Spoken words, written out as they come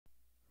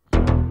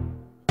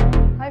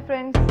Hi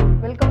friends,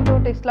 welcome to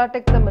Tesla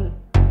Tech Tamil.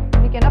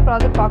 இன்னைக்கு என்ன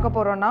project பார்க்க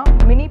போறோம்னா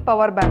mini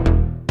power bank.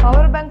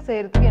 Power bank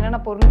செய்யறதுக்கு என்னென்ன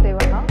பொருள்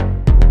தேவைன்னா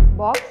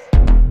box,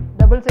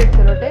 double side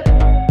Cello tape,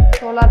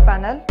 solar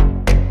panel,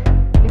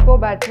 lipo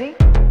battery,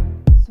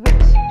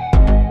 ஸ்விட்ச்,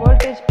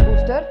 voltage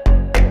booster,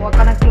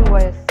 connecting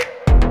wires.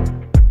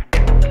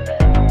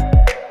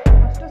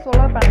 First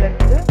solar panel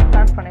எடுத்து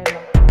கனெக்ட் பண்ணிடலாம்.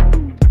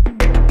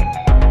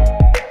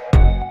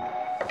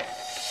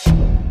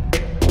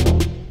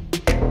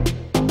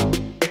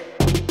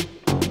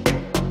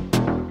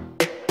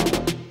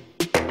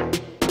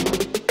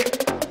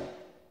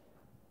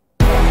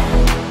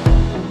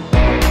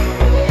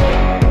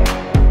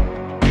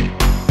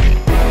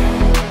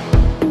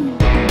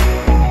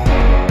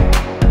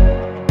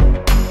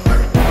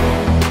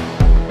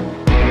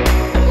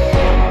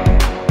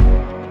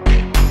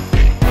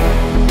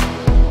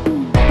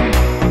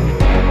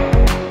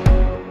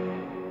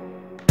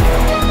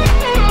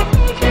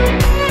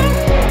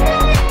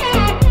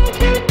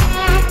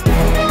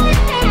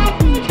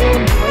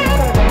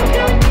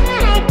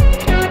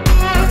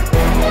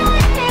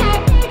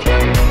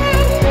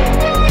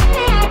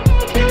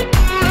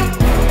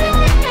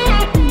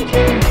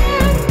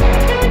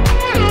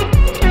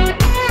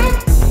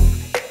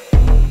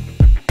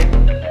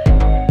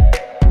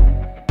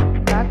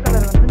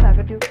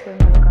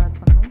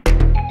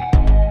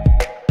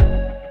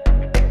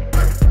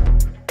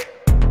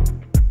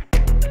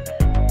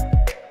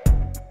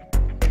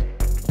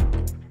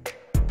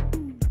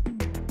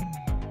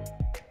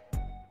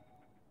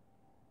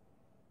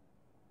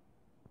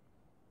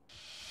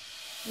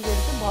 இதை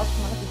எடுத்து பாக்ஸ்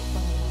மேலே ஃபிக்ஸ்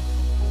பண்ணிடலாம்.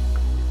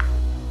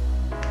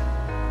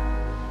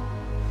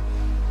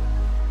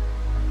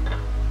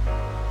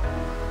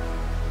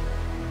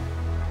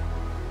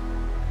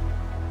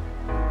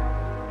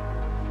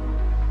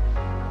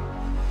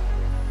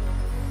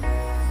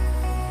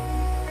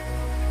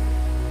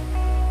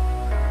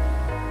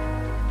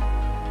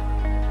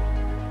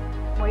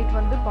 ஒயிட்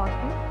வந்து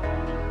பாசிட்டிவ்,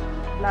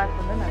 பிளாக்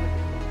வந்து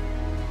negative.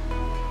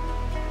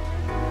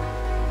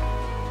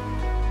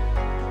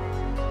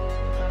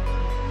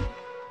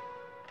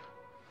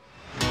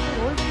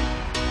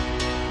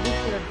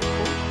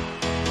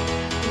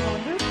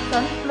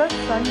 Sun plus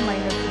Sun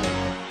minus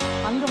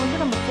அங்கே வந்து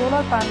நம்ம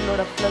சோலார்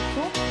பேனலோட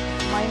ப்ளஸும்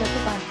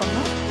மைனஸும் கனெக்ட்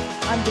பண்ணோம்.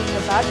 அண்ட் இந்த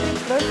பேட்டரி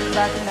ப்ளஸ்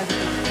பேட்டரி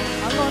நெகட்டிவ்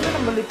அங்கே வந்து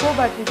நம்ம lipo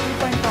battery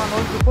 3.7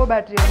 volt lipo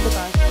battery வந்து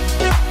கனெக்ட் பண்ணோம்.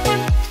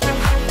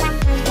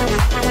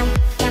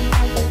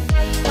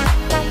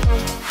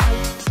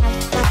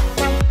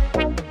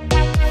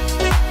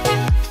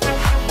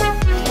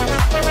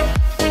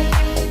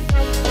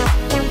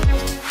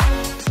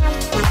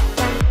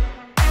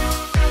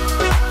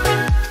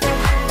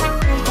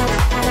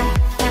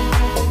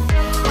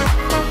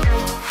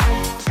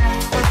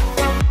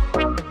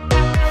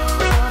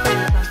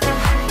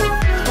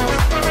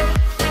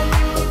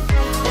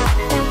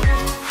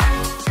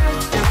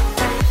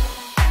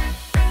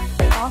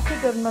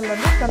 டெர்மினல்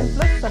வந்து சன்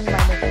ப்ளஸ் சன்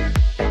மைனஸ்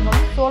நம்ம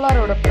வந்து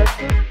சோலாரோட ப்ளஸ்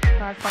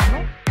கனெக்ட்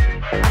பண்ணணும்.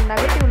 And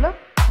நெகட்டிவ்ல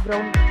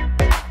ground,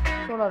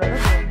 சோலாரோட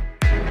ground.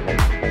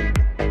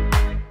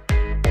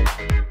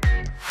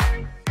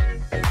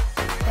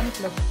 Sun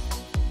plus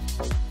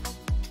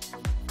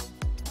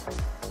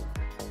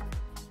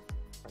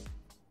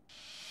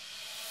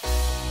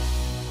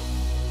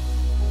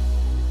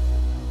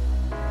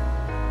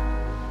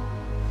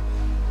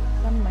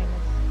Sun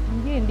minus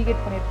இங்கேயே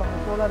இண்டிகேட் பண்ணியிருப்பாங்க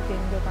சோலாருக்கு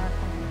எங்கே கனெக்ட்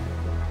பண்ணணும்.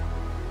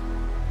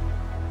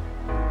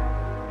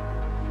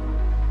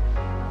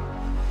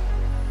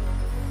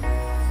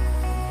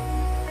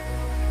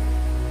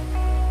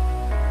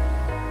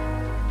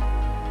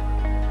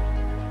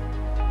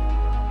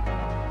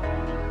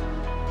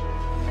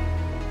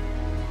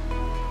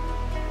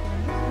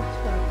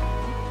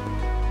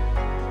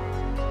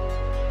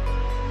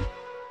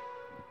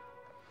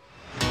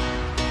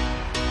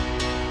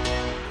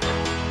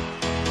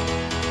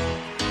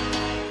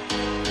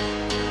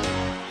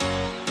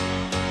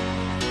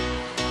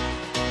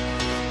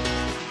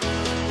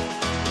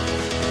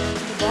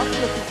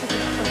 பாக்ஸில் ஃபிக்ஸ்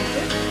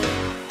பண்ணிட்டு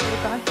ஒரு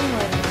கனெக்டிங்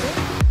வயர் வந்து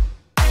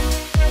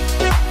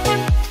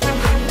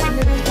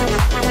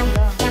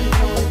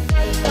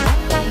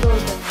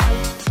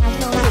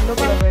எல்லோ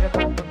கலர் வயரை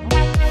கனெக்ட் பண்ணணும்.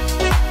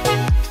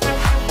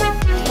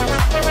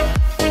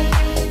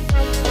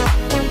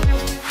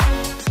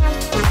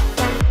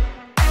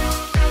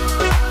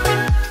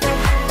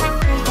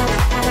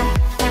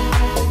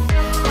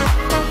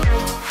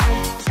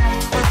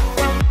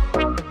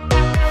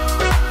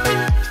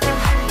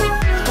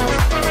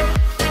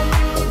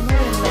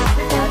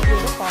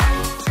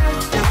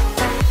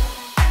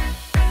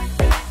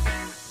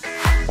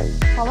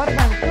 பவர்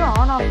பேங்க்கு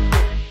ஆன் ஆஃப்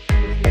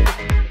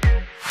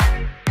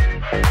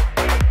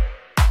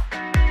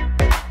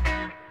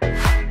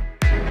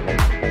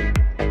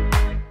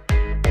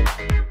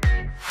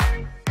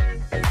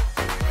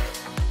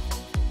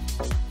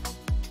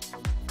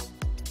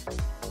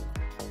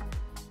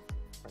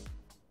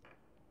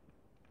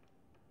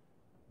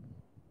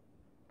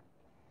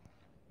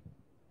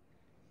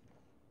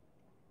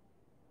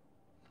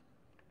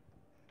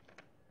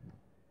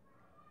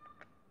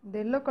இந்த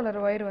எல்லோ கலர்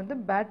ஒயர் வந்து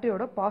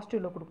பேட்டரியோட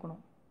பாசிட்டிவ்ல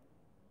கொடுக்கணும்.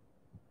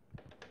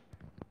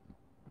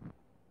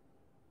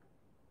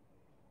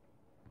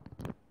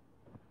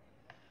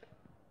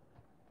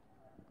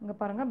 இங்க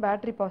பாருங்க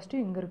பேட்டரி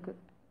பாசிட்டிவ் இங்க இருக்கு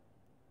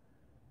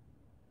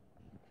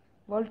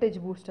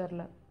voltage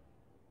பூஸ்டர்ல.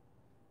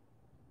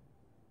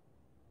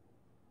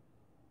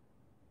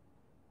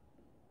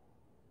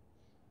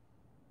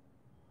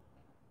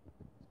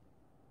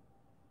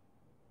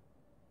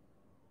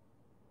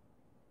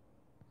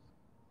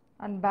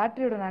 And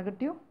பேட்டரியோட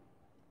negative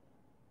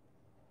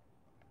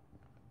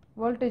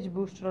voltage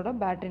பூஸ்டரோட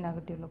battery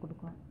நெகட்டிவ்ல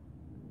கொடுக்கணும்.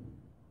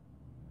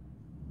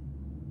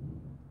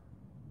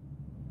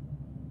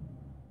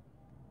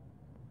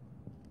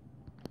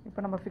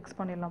 இப்போ நம்ம ஃபிக்ஸ்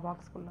பண்ணிடலாம்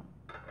பாக்ஸ்க்குள்ள.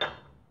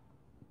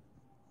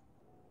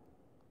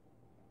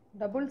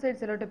 டபுள் சைடு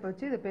செலோ டேப்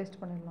வச்சு இதை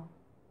பேஸ்ட் பண்ணிடலாம்.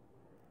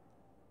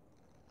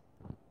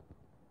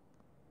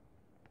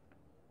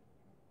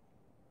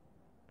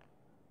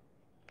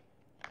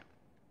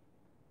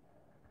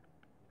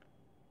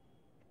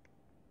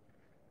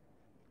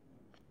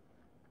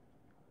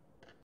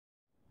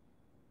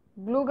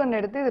 க்ளூ கன்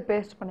எடுத்து இதை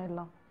பேஸ்ட்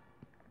பண்ணிடலாம்.